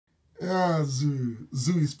Zoo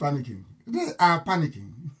is panicking. They are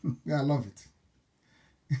panicking. I love it.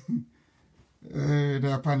 They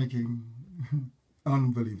are panicking.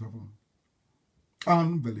 Unbelievable.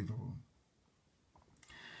 Unbelievable.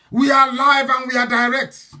 We are live and we are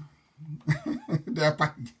direct. They are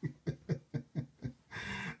panicking.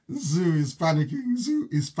 Zoo is panicking. Zoo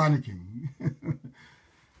is panicking.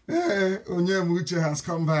 Onyemuche has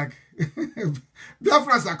come back.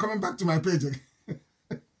 Biafrans are coming back to my page again.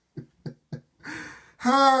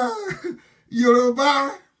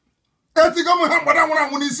 Yoruba. It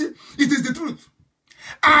is the truth.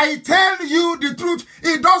 I tell you the truth.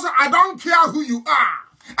 I don't care who you are.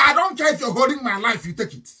 I don't care if you're holding my life, you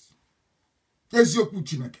take it.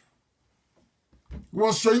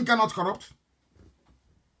 Was Shoyinka not corrupt?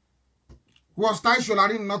 Was Tai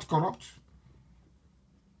Solarin not corrupt?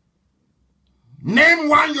 Name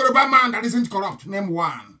one Yoruba man that isn't corrupt. Name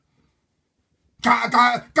one. Name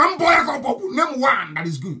one that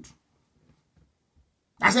is good.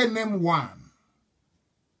 I said name one.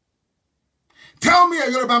 Tell me a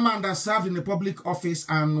Yoruba man that served in a public office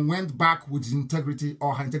and went back with his integrity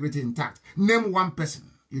or her integrity intact. Name one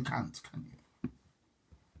person. You can't, can you?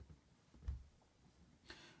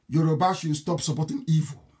 Yoruba should stop supporting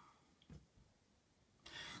evil.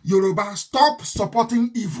 Yoruba, stop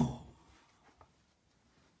supporting evil.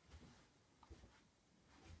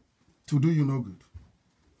 To do you no good.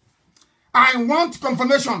 I want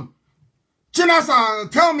confirmation.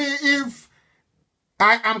 Chinasa, tell me if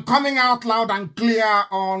I am coming out loud and clear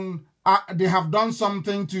on they have done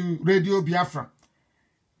something to Radio Biafra.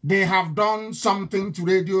 They have done something to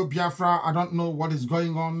Radio Biafra. I don't know what is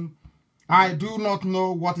going on. I do not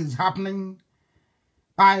know what is happening.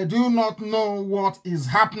 I do not know what is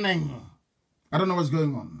happening. I don't know what's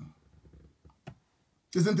going on.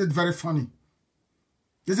 Isn't it very funny?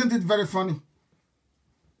 Isn't it very funny?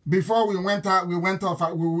 Before we went out,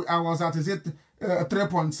 I was at, is it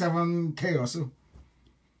 3.7K or so?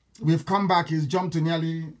 We've come back, he's jumped to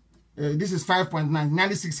nearly, this is 5.9,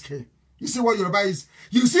 nearly 6K. You see what Yoruba is?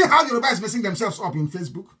 You see how Yoruba is messing themselves up in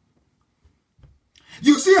Facebook?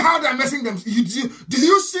 You see how they're messing them? Do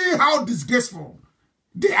you see how disgraceful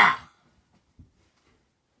they are?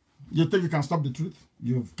 You think you can stop the truth?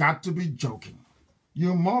 You've got to be joking.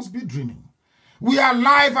 You must be dreaming. We are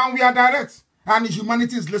live and we are direct. And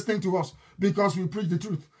humanity is listening to us because we preach the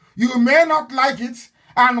truth. You may not like it,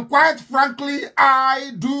 and quite frankly,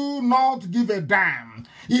 I do not give a damn.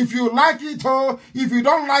 If you like it or if you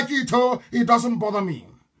don't like it or it doesn't bother me.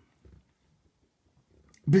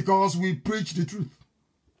 Because we preach the truth.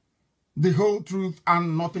 The whole truth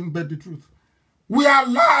and nothing but the truth. We are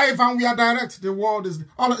live and we are direct. The world is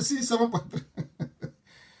all see 7.3.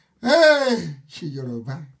 Hey,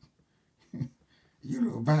 Yoruba.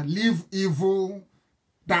 Yoruba, leave evil,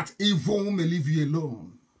 that evil may leave you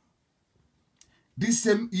alone. This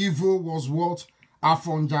same evil was what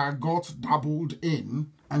Afonja got dabbled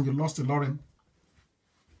in, and you lost to Lauren.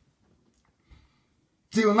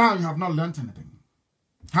 Till now, you have not learned anything.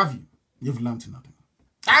 Have you? You've learned nothing.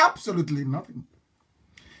 Absolutely nothing.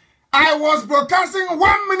 I was broadcasting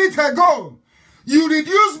 1 minute ago. You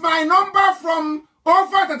reduced my number from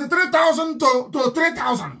over 33,000 to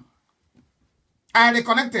 3,000. I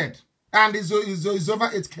reconnected, and it's over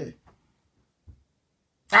 8K.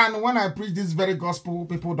 And when I preach this very gospel,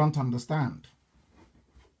 people don't understand.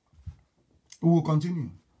 We will continue,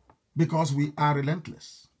 because we are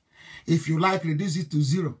relentless. If you like, reduce it to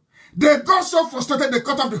 0. They got so frustrated, they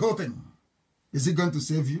cut off the whole thing. Is it going to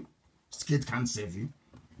save you? Skate can't save you.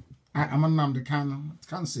 I'm Nnamdi Kanu. It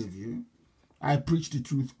can't save you. I preach the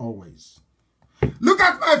truth always. Look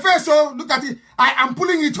at my face, oh, look at it. I am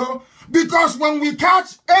pulling it, oh, because when we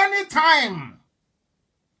catch any time.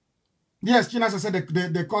 Yes, Chinasa said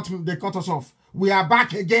they cut us off. We are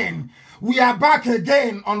back again. We are back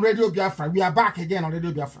again on Radio Biafra. We are back again on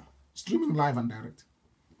Radio Biafra. Streaming live and direct.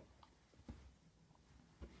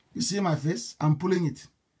 You see my face? I'm pulling it.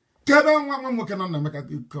 Come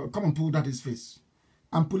and pull that his face.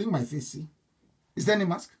 I'm pulling my face, see? Is there any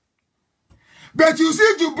mask? But you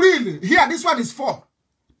see Jubril, here, this one is 4.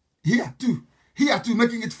 Here, 2. Here, 2,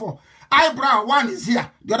 making it 4. Eyebrow, 1 is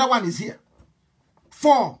here. The other one is here.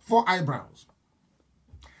 4 eyebrows.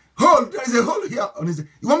 Hole, there is a hole here on his.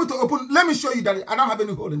 You want me to open? Let me show you that I don't have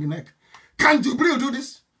any hole in the neck. Can Jubril do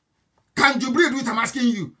this? Can Jubril do it? I'm asking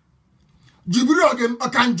you. Jubril again,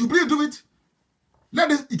 can Jubril do it? Let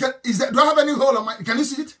this, do I have any hole on my, can you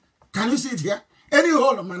see it? Can you see it here? Any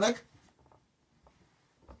hole on my neck?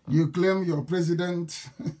 You claim your president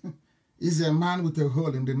is a man with a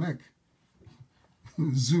hole in the neck.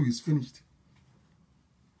 Zoo is finished.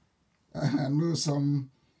 I know some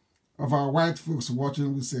of our white folks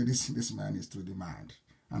watching will say, this man is truly mad.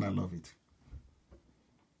 And I love it.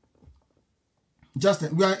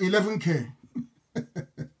 We are 11K.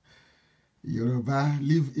 Yoruba,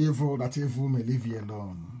 leave evil that evil may leave you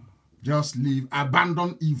alone. Just leave,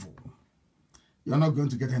 abandon evil. You're not going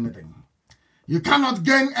to get anything. You cannot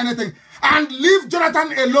gain anything. And leave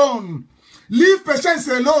Jonathan alone. Leave Patience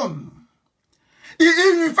alone.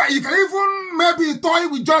 In fact, you can even maybe toy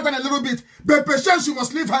with Jonathan a little bit, but Patience, you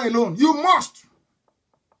must leave her alone. You must.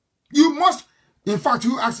 You must. In fact,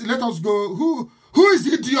 let us go. Who is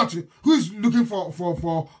the idiot who is looking for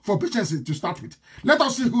Patience to start with? Let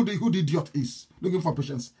us see who the idiot is looking for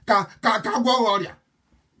Patience. Kagwa warrior.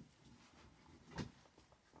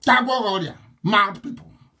 Mad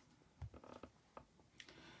people.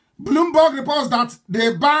 Bloomberg reports that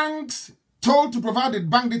the banks told to provide the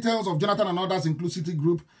bank details of Jonathan and others, including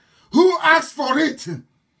Citigroup, who asked for it.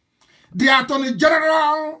 The Attorney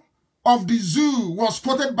General of the zoo was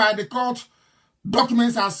quoted by the court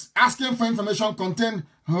documents as asking for information contained.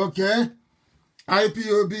 Okay,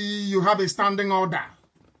 IPOB, you have a standing order.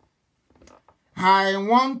 I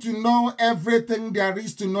want to know everything there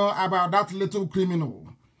is to know about that little criminal.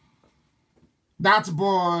 That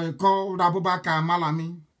boy called Abubakar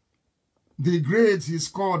Malami. The grades he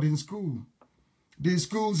scored in school. The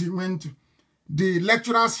schools he went to. The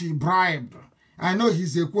lecturers he bribed. I know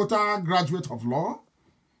he's a quota graduate of law.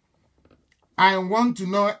 I want to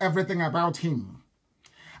know everything about him.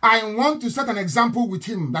 I want to set an example with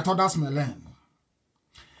him that others may learn.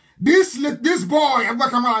 This boy,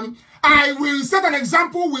 Abubakar Malami, I will set an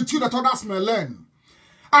example with you that others may learn.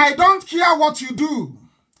 I don't care what you do.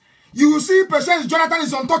 You see, Patience Jonathan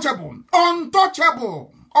is untouchable.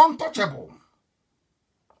 Untouchable. Untouchable.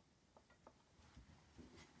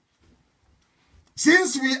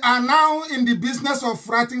 Since we are now in the business of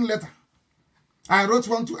writing letter, I wrote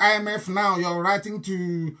one to IMF now, you're writing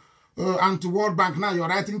to, and to World Bank now, you're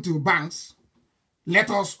writing to banks. Let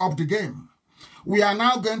us up the game. We are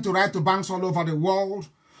now going to write to banks all over the world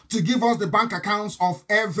to give us the bank accounts of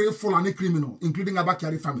every Fulani criminal, including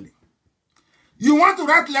Abakari family. You want to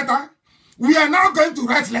write letter? We are now going to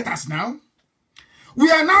write letters now. We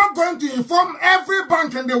are now going to inform every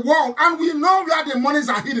bank in the world, and we know where the monies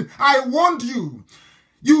are hidden. I warned you.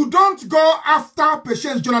 You don't go after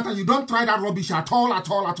Patience Jonathan. You don't try that rubbish at all, at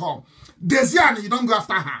all, at all. Desian, you don't go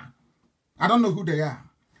after her. I don't know who they are,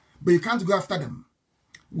 but you can't go after them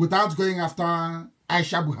without going after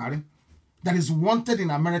Aisha Buhari, that is wanted in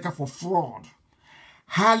America for fraud.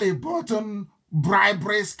 Halliburton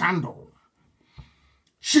bribery scandal.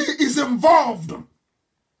 She is involved.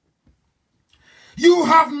 You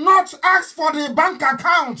have not asked for the bank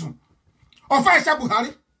account of Aisha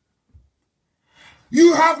Buhari.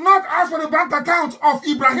 You have not asked for the bank account of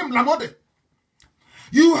Ibrahim Lamode.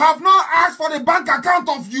 You have not asked for the bank account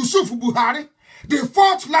of Yusuf Buhari, the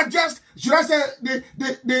fourth largest, should I say,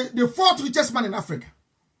 the fourth richest man in Africa.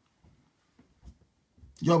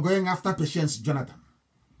 You're going after Patience Jonathan.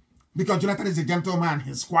 Because Jonathan is a gentleman,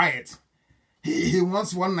 he's quiet. He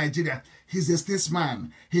wants one Nigeria. He's a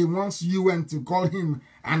statesman. He wants UN to call him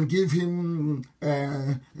and give him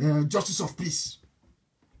justice of peace.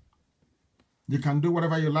 You can do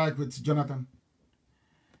whatever you like with Jonathan.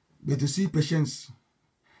 But to see Patience,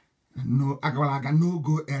 no Agalaga, no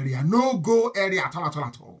go area. No go area at all, at all,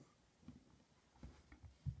 at all.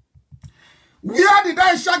 Where did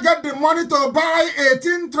Aisha get the money to buy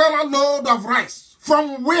 18-trailer load of rice?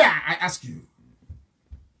 From where, I ask you?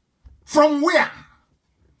 From where?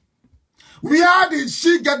 Where did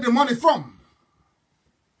she get the money from?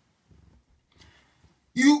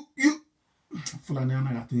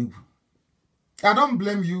 I don't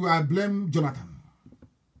blame you, I blame Jonathan.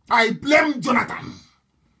 I blame Jonathan.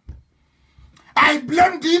 I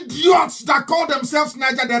blame the idiots that call themselves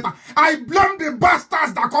Niger Delta. I blame the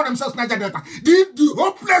bastards that call themselves Niger Delta. The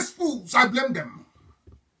hopeless fools, I blame them.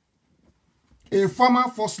 A former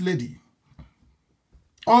first lady,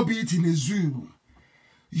 albeit in a zoo,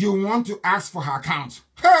 you want to ask for her account.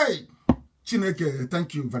 Hey, Chineke,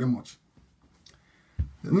 thank you very much.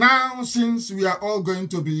 Now, since we are all going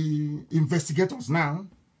to be investigators now,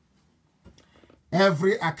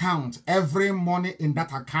 every account, every money in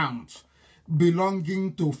that account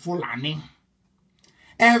belonging to Fulani,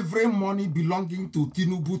 every money belonging to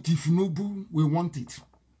Tinubu, Tifnubu, we want it.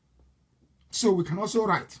 So we can also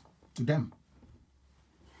write to them.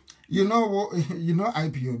 You know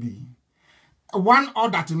IPOB. One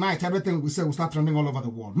order tonight, everything we say will start trending all over the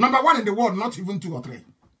world. Number one in the world, not even 2 or 3.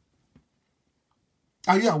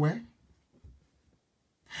 Are you aware?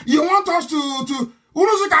 You want us to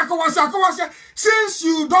Since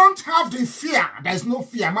you don't have the fear, there is no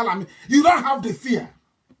fear, Malami, you don't have the fear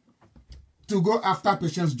to go after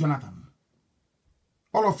Patience Jonathan.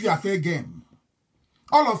 All of you are fair game.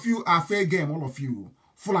 All of you are fair game, all of you.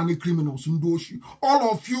 Fulani criminals, Ndoshi.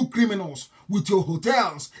 All of you criminals with your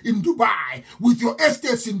hotels in Dubai, with your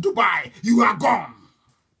estates in Dubai, you are gone.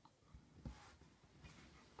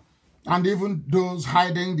 And even those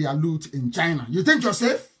hiding their loot in China. You think you're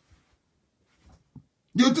safe?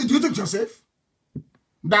 Do you think you're safe?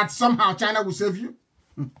 That somehow China will save you?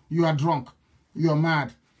 You are drunk. You're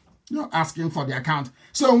mad. You're asking for the account.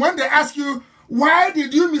 So when they ask you, why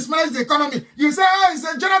did you mismanage the economy? You say, oh, it's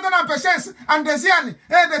Jonathan and Patience and Desiani.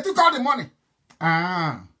 Hey, they took all the money.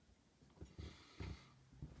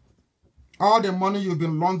 All the money you've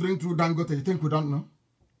been laundering through Dangote, you think we don't know?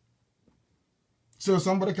 So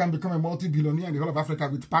somebody can become a multi-billionaire in the whole of Africa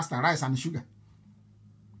with pasta, rice, and sugar.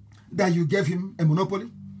 That you gave him a monopoly?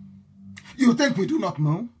 You think we do not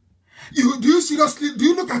know? Do you seriously, do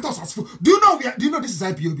you look at us as fools? Do you know this is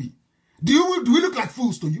IPOB? Do we look like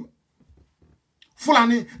fools to you?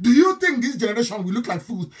 Fulani, do you think this generation will look like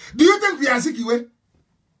fools? Do you think we are Zikiwe?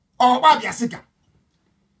 Or Babiasika?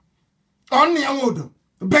 Or Nyamodo?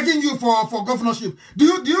 Begging you for governorship. Do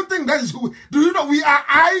you think that is who? Do you know we are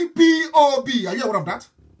IPOB? Are you aware of that?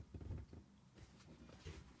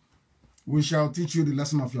 We shall teach you the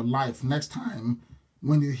lesson of your life next time.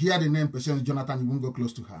 When you hear the name Patience Jonathan, you won't go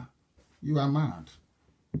close to her. You are mad.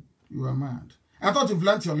 You are mad. I thought you've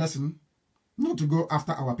learned your lesson not to go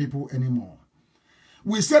after our people anymore.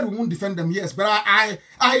 We said we won't defend them, yes, but I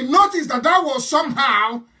noticed that was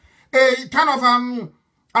somehow a kind of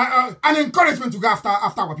an encouragement to go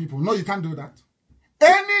after our people. No, you can't do that.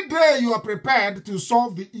 Any day you are prepared to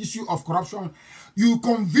solve the issue of corruption, you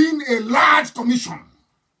convene a large commission.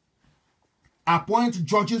 Appoint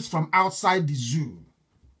judges from outside the zoo.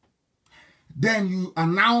 Then you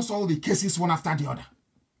announce all the cases one after the other.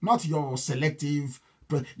 Not your selective.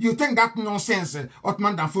 You think that nonsense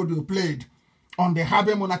Ottoman Danfodio played on the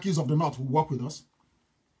Habe monarchies of the North will work with us?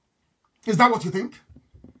 Is that what you think?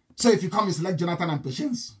 So if you come and select Jonathan and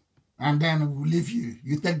Patience, and then we'll leave you,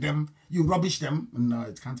 you take them, you rubbish them. No,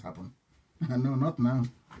 it can't happen. No, not now.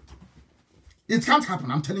 It can't happen,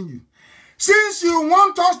 I'm telling you. Since you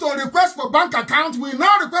want us to request for bank account, we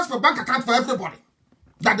now request for bank account for everybody,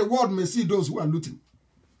 that the world may see those who are looting.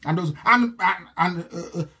 And those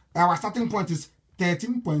our starting point is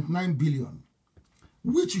 13.9 billion,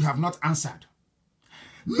 which you have not answered.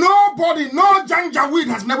 Nobody, no Janjaweed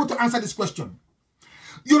has been able to answer this question.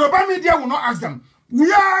 Yoruba media will not ask them,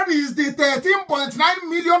 where is the 13.9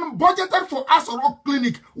 million budgeted for Asoro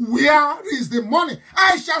Clinic? Where is the money?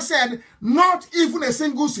 Aisha said, not even a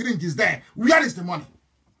single syringe is there. Where is the money?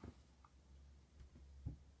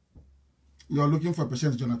 You're looking for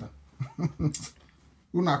Patience Jonathan.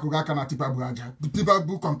 You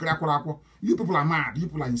people are mad. You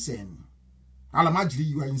people are insane. Alamajri,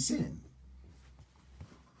 you are insane.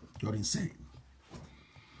 You're insane.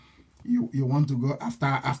 You want to go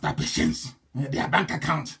after Patience, their bank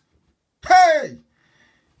account. Hey,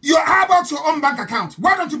 how about your own bank account?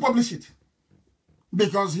 Why don't you publish it?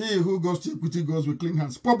 Because he who goes to equity goes with clean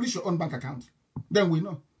hands. Publish your own bank account. Then we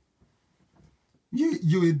know.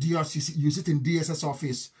 You idiots, you sit in DSS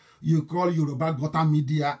office. You call Yoruba Gota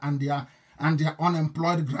Media and their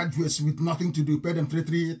unemployed graduates with nothing to do. Pay them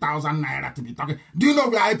 3,000 naira to be talking. Do you know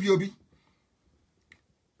we are IPOB?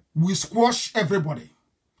 We squash everybody.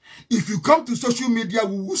 If you come to social media,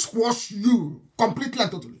 we will squash you completely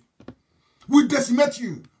and totally. We decimate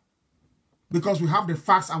you. Because we have the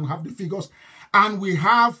facts and we have the figures. And we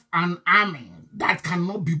have an army that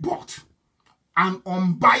cannot be bought. An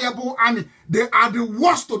unbuyable army. They are the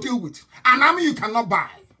worst to deal with. An army you cannot buy.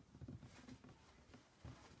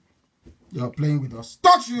 You're playing with us.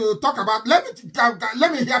 Talk about. Let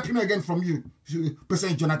me hear Pima again from you,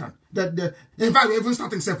 President Jonathan. In fact, we're even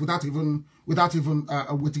starting self without even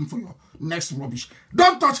waiting for your next rubbish.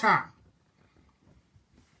 Don't touch her.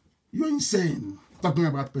 You're insane. Talking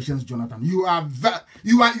about Patience Jonathan. You are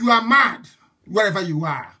mad wherever you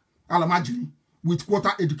are. Alamajiri with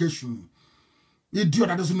quota education. Idiot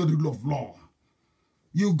that doesn't know the rule of law.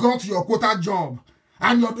 You got your quota job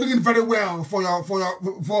and you're doing very well for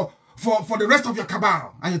the rest of your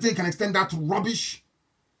cabal, and you think you can extend that to rubbish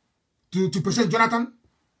to President Jonathan?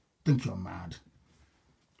 Think you're mad.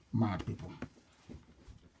 Mad people.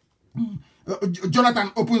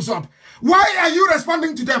 Jonathan opens up. Why are you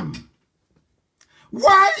responding to them?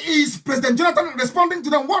 Why is President Jonathan responding to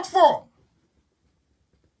them? What for?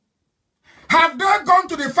 Have they gone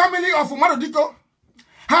to the family of Umar Diko?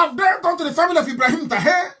 Have they gone to the family of Ibrahim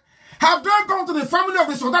Taher? Have they gone to the family of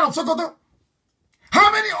the Sultan of Sokoto?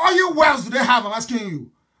 How many oil wells do they have? I'm asking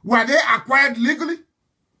you. Were they acquired legally?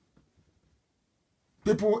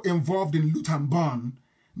 People involved in loot and burn,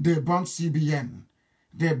 they burnt CBN,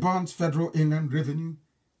 they burnt Federal Inland Revenue,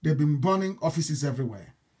 they've been burning offices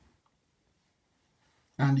everywhere.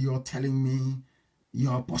 And you're telling me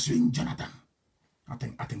you're pursuing Jonathan. I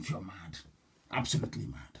think you're mad. Absolutely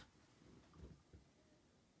mad.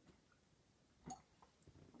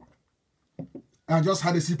 I just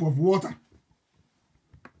had a sip of water.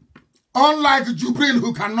 Unlike Jubril,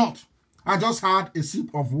 who cannot, I just had a sip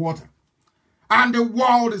of water. And the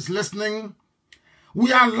world is listening.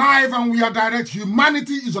 We are live and we are direct.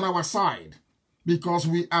 Humanity is on our side because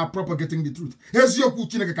we are propagating the truth.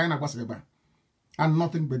 And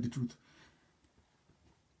nothing but the truth.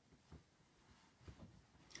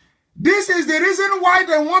 This is the reason why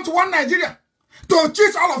they want one Nigeria. To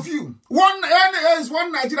cheat all of you. One is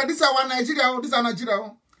one Nigeria. This is one Nigeria. This is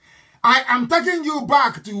Nigeria. I am taking you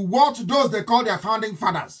back to what those they call their founding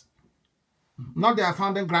fathers. Not their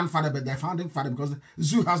founding grandfather, but their founding father, because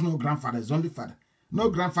Zoo has no grandfather, it's only father. No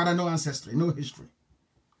grandfather, no ancestry, no history.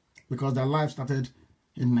 Because their life started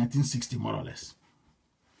in 1960, more or less.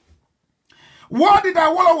 What did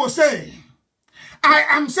Awolowo say? I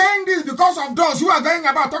am saying this because of those who are going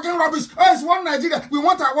about talking rubbish. Oh, it's one Nigeria. We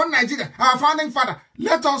want our one Nigeria, our founding father.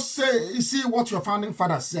 Let us see what your founding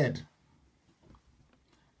father said.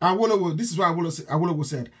 Awolowo, this is what Awolowo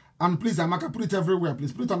said. And please, Amaka, put it everywhere.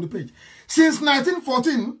 Please put it on the page. Since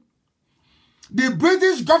 1914, the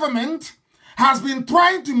British government has been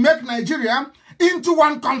trying to make Nigeria into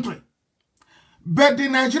one country. But the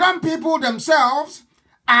Nigerian people themselves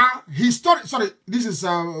are historic. Sorry, this is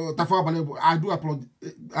Tafawa Balewa. I do applaud.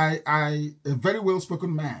 A very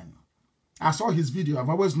well-spoken man. I saw his video. I've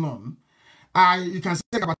always known. You can say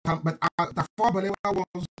about him, but Tafawa Balewa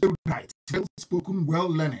was very right, well-spoken,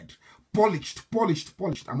 well-learned. Polished,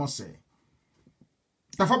 I must say.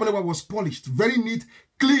 Tafawa Balewa was polished, very neat,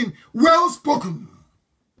 clean, well-spoken.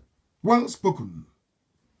 Well-spoken.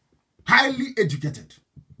 Highly educated.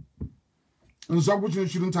 And so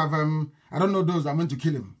shouldn't have, I don't know those that meant to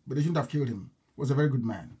kill him, but they shouldn't have killed him. He was a very good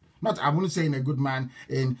man. Not, I wouldn't say in a good man,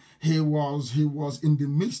 and he was in the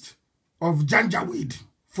midst of Janjaweed,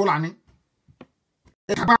 Fulani.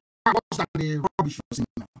 The rubbish was in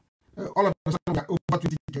now. All of a sudden, over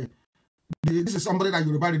 20K. This is somebody that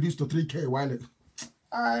Yoruba reduced to 3K while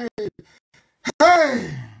hey,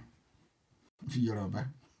 Yoruba.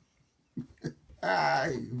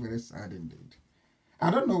 Very sad indeed. I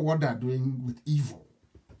don't know what they're doing with evil.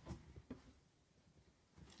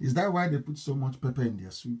 Is that why they put so much pepper in their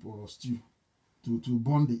soup or stew? To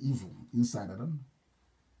burn the evil inside? I don't know.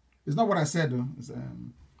 It's not what I said though. It's,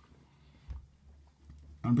 I'm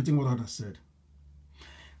repeating what others said.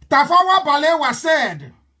 Tafawa Balewa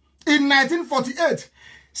said in 1948,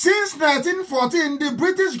 since 1914, the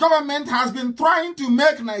British government has been trying to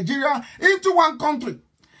make Nigeria into one country.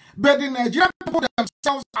 But the Nigerian people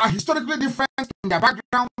themselves are historically different in their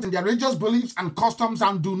backgrounds, in their religious beliefs and customs,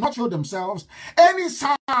 and do not show themselves any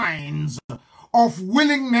signs of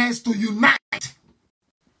willingness to unite.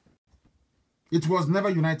 It was never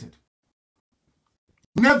united.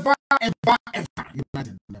 Never, ever, ever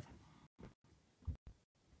united. Never.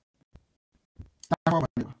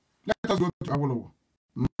 Let us go to Awolowo.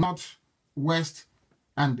 North, west,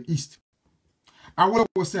 and east.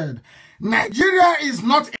 Awolowo said, Nigeria is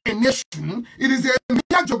not a nation. It is a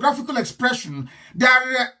mere geographical expression. There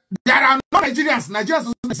are no Nigerians. Nigerians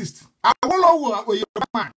don't exist. Awolowo, a Yoruba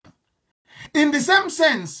man. In the same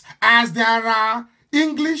sense as there are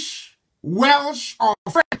English, Welsh, or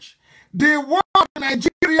French, the word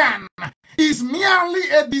Nigerian is merely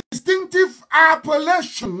a distinctive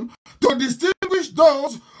appellation to distinguish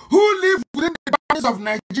those who live within the boundaries of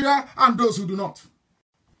Nigeria and those who do not.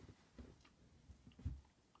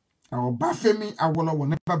 Our Bafemi Awolowo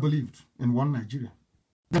never believed in one Nigeria.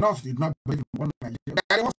 The North did not believe in one Nigeria.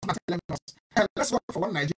 They was not telling us, hey, let's work for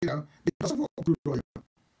one Nigeria because of what we do.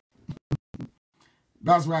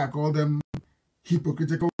 That's why I call them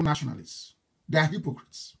hypocritical nationalists. They are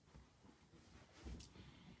hypocrites.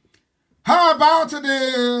 How about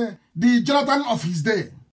the Jonathan of his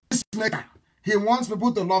day? This maker. He wants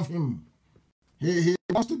people to love him. He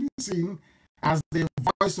wants to be seen as the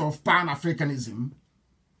voice of Pan-Africanism.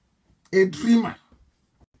 A dreamer.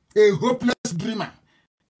 A hopeless dreamer.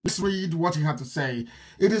 Let's read what he had to say.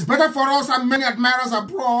 It is better for us and many admirers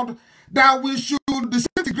abroad that we should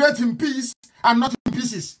disintegrate in peace and not in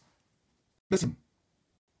pieces. Listen.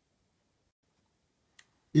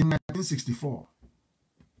 In 1964,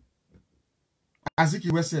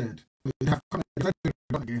 Azikiwe said, they have come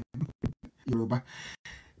again. Yoruba.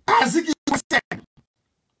 As it was said,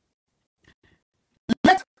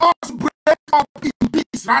 let us break up in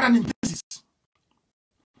peace rather than in pieces.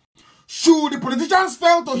 Should the politicians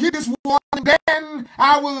fail to heed this warning, then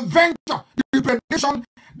I will venture the prediction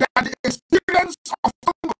that the experience of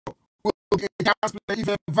Congo will be a chance if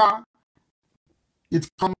ever it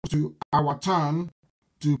comes to our turn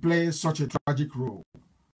to play such a tragic role.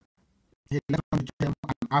 He became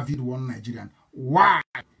an avid one Nigerian. Why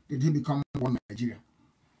did he become one Nigerian?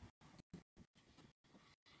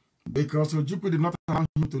 Because Ojukwu did not allow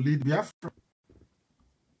him to lead Biafra.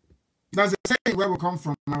 There's a saying where we come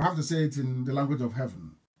from, and I have to say it in the language of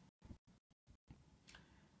heaven.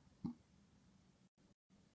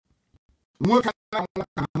 Do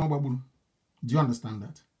you understand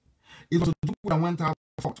that? It was Ojukwu that went out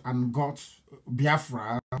and got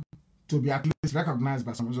Biafra to be at least recognized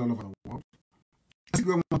by some people all over the world. Zik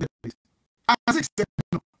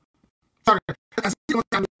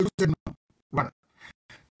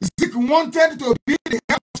wanted to be the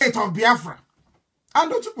head state of Biafra.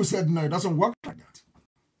 And Ojukwu said, no, it doesn't work like that.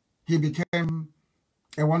 He became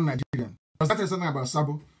a one Nigerian. Was that something about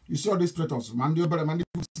Sabo? You saw these traitors, Mandi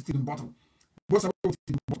sitting in bottom. Both Sabo sitting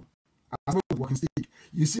in bottom. As well walking stick.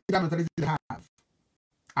 You see that mentality they have.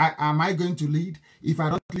 Am I going to lead? If I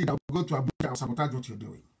don't lead, I will go to Abuja, I'll sabotage what you're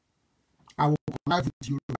doing. I will connive with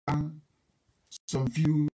you, some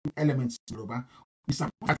few elements, Yoruba, we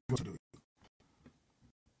sabotage what you're doing.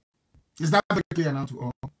 Is that very clear now to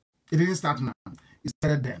all? It didn't start now. It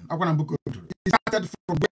started then. It started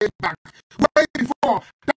from way back, way before.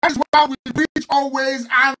 That is why we preach always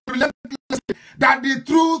and relentlessly that the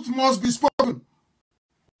truth must be spoken.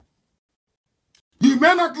 You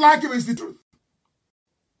may not like it, but it's the truth.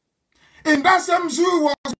 In that same zoo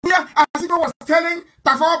was where Asiko was telling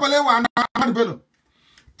Tafawa Balewa and Ahmad Bello,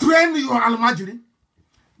 train your Almajiri.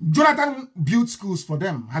 Jonathan built schools for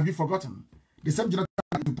them. Have you forgotten? The same Jonathan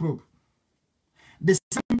to probe. The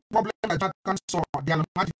same problem that Jonathan saw, the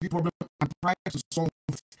Almajiri problem, and tried to solve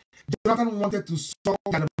it. Jonathan wanted to solve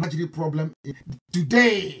the Almajiri problem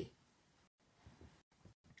today.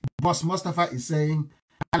 Boss Mustafa is saying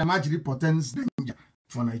Almajiri portends danger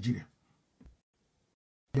for Nigeria.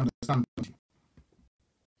 You understand, don't you?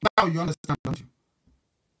 Now you understand, don't you?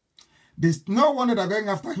 There's no wonder they're going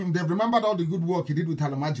after him. They've remembered all the good work he did with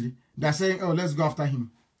Almajiri. They're saying, oh, let's go after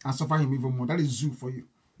him and suffer him even more. That is zoo for you.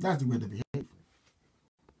 That's the way they behave.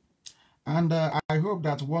 And I hope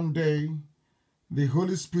that one day the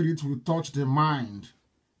Holy Spirit will touch the mind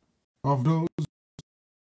of those.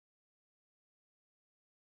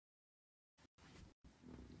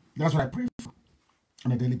 That's what I pray for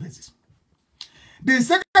on a daily basis. The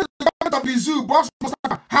second government of the zoo, Boss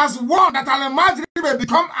Mustafa, has warned that Almajiri may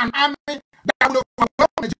become an army that will overwhelm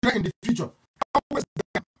Nigeria in the future. Always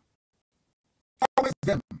them. Always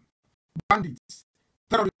them. Bandits,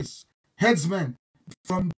 terrorists, headsmen,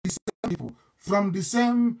 from the same people, from the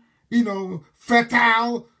same,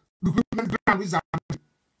 fertile recruitment ground.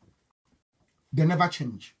 They never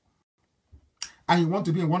change. And you want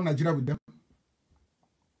to be in one Nigeria with them?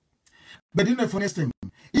 But you know the funniest thing,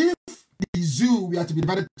 if the zoo we are to be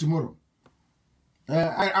divided tomorrow,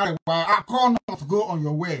 I call not go on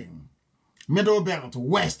your way, middle belt,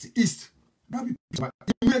 west, east. That will be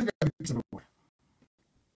immediately everywhere.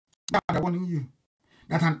 Now I'm warning you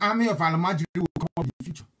that an army of Almajiri will come up in the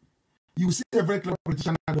future. You will see every clever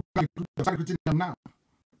politician start recruiting them now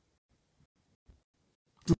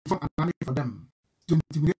to form an army for them to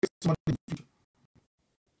intimidate someone in the future.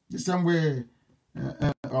 The same way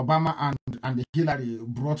Obama and Hillary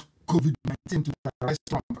brought COVID-19 to rise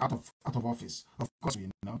Trump out of office. Of course, we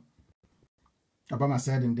know. Obama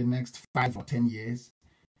said in the next 5 or 10 years,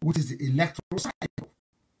 which is the electoral cycle.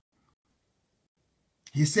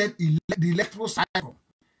 He said the electoral cycle.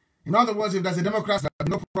 In other words, if there's a Democrat, there's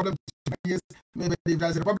no problem. Years, maybe if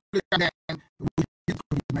there's a Republican, then we get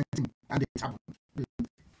COVID-19, and it happened.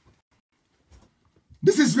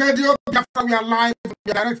 This is Radio Biafra. We are live.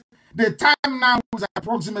 We are direct. The time now is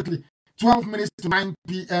approximately 12 minutes to 9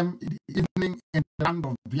 p.m. in the evening in the land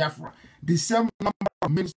of Biafra. The same number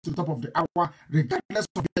of minutes to the top of the hour, regardless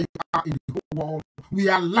of where you are in the whole world. We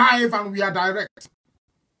are live and we are direct.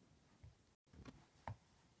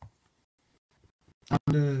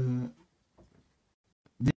 And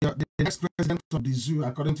the next president of the zoo,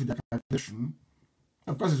 according to the calculation,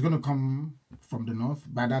 of course, is going to come from the north.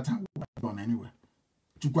 By that time, we're gone anyway.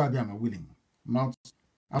 Chukwabi are willing, not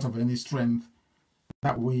out of any strength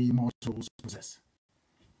that we mortals possess.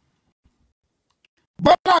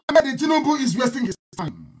 But Tinubu is wasting his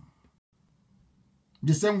time.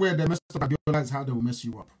 The same way they messed up Abiola is how they will mess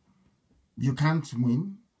you up. You can't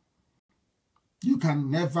win. You can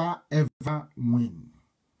never, ever win.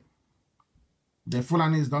 The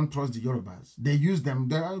Fulanis don't trust the Yorubas. They use them.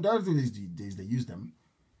 They use them.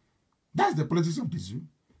 That's the politics of the zoo.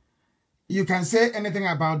 You can say anything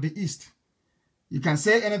about the East. You can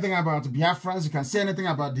say anything about Biafrans. You can say anything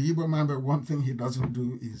about the Igbo man, but one thing he doesn't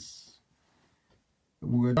do is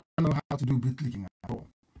we don't know how to do beat clicking at all.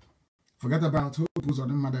 Forget about who was on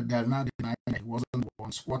the mother. They're not denying that he wasn't the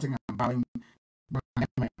one squatting and bowing.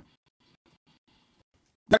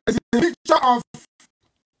 There is a picture of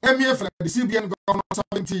MEF, the CBN governor,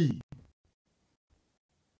 serving tea.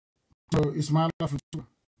 So Ismail Futu.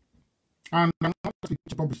 And I'm not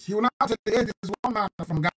published. He will not say it is one man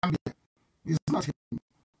from Gambia. It's not him.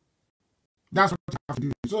 That's what you have to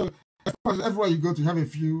do. So, of course, everywhere you go to have a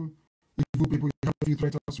few evil people, you have a few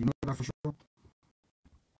traitors, we know that for sure.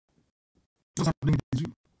 What's happening with you?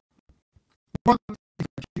 One thing you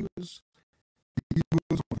accuse the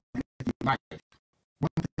evils of life. One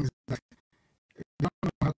thing is that you don't know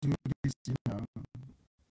how to do this,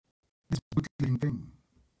 this bootling thing.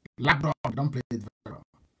 Lapdog, don't play it very well.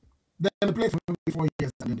 Then they play for 4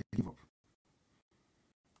 years and then they give up.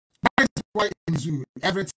 That is why in zoo,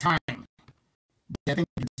 every time they think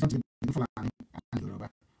it's going to be beautiful and Yoruba,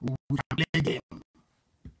 we can play a game.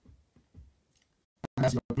 And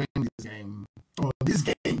as you're playing this game, or this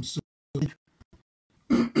game, so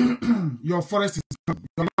your forest is coming,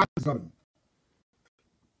 your land is coming.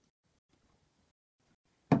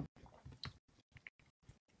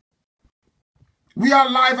 We are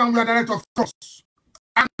live and we are direct, of course.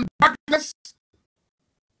 And darkness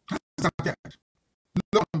has appeared.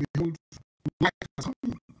 Lo and behold, light has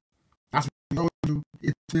come. As we all do,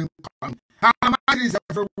 it will come. And Mazi is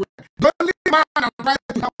everywhere. The only man that tried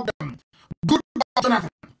to help them, good Jonathan,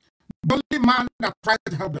 the only man that tried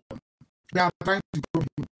to help them, they are trying to grow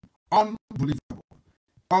him. Unbelievable.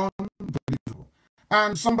 Unbelievable.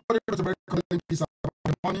 And somebody wrote a very calling piece about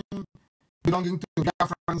the money belonging to the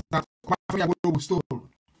Biafrans that Biafran stole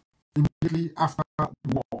immediately after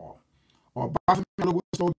the war. Or Biafran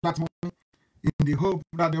stole that money in the hope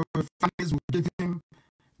that the families would give him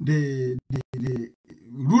the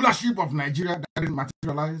rulership of Nigeria that didn't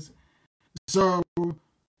materialize. So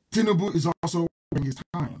Tinubu is also in his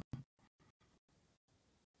time.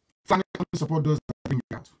 Family only support those that bring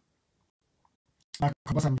it out. Like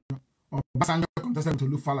Obasanjo contested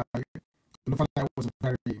with Olufalaye. Olufalaye was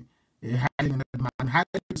a highly man, highly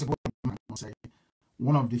supported man, I must say.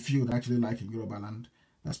 One of the few that actually like in Yoruba land,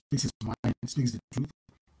 that speaks his mind, speaks the truth.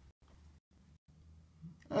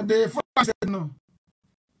 The father said no.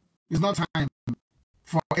 It's not time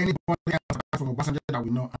for anybody else from Obasanjo that we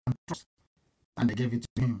know and trust. And they gave it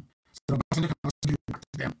to him. So Obasanjo can also give it back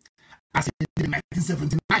to them as he did in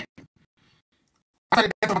 1979. After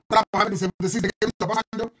the death of Muhammad in 1976, they gave it to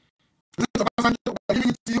Obasanjo. Obasanjo will give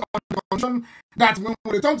it to you on the condition that when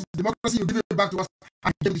we return to democracy, you give it back to us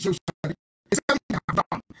and give it to you. It's something you have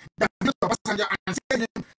done. That gives to Obasanjo and said,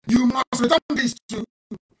 you must return this to.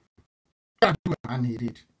 And he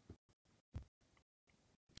did.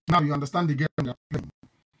 Now you understand the game they're playing.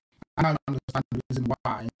 And now you understand the reason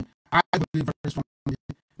why I believe very strongly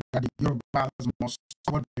that the Yorubas must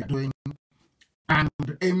stop what they're doing and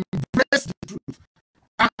embrace the truth.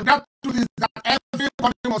 And that truth is that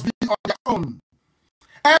everybody must be on their own.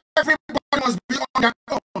 Everybody must be on their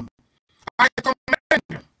own. I commend.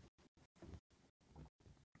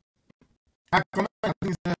 I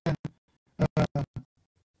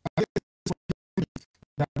think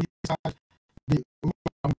that we start the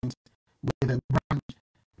government with a branch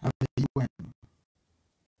of the UN.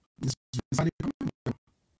 This is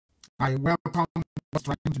I welcome what's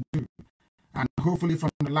trying to do, and hopefully from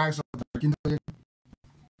the lives of the Kindle,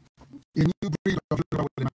 a new breed of people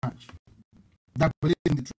will emerge that believe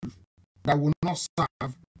in the truth, that will not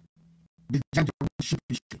serve the gender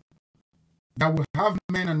sheepishly, that will have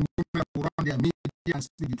men and women who run their media and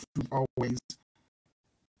speak the truth always,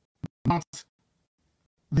 not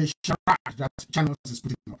the charade that channels is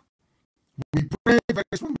putting up. We pray very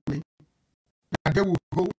strongly that they will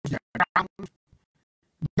hold their ground,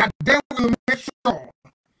 that they will make sure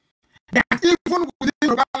that even within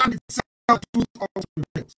Yoruba land itself, truth also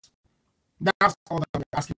prevails. That's all that we're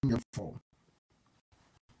asking them for.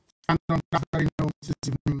 And on that very note, this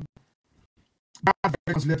evening, that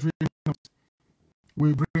very conciliatory note,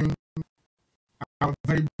 we bring our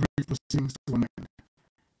very brief proceedings to an end.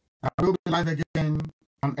 I will be live again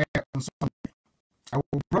on air on Sunday. I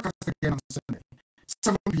will broadcast again on Sunday,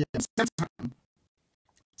 7 p.m. same time,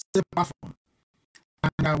 same platform.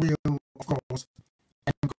 And I will, of course,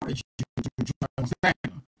 encourage you to join us then.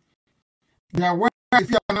 We are a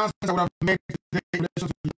few announcements I would have made today in relation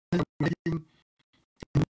to the thing we're making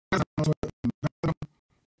in and also in Belgium,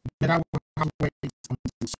 but I will have to wait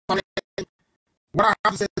until Sunday. What I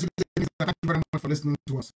have to say to you is that thank you very much for listening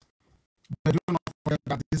to us. But do not forget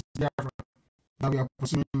that this Biafra that we are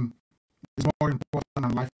pursuing is more important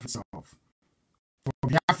than life itself. For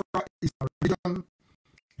Biafra is a religion.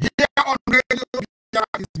 Here on radio,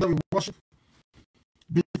 Biafra is where we worship.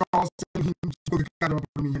 Because him to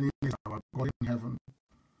our God in heaven.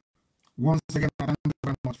 Once again, I thank you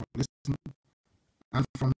very much for listening. And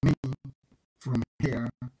from me, from here,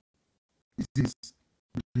 it is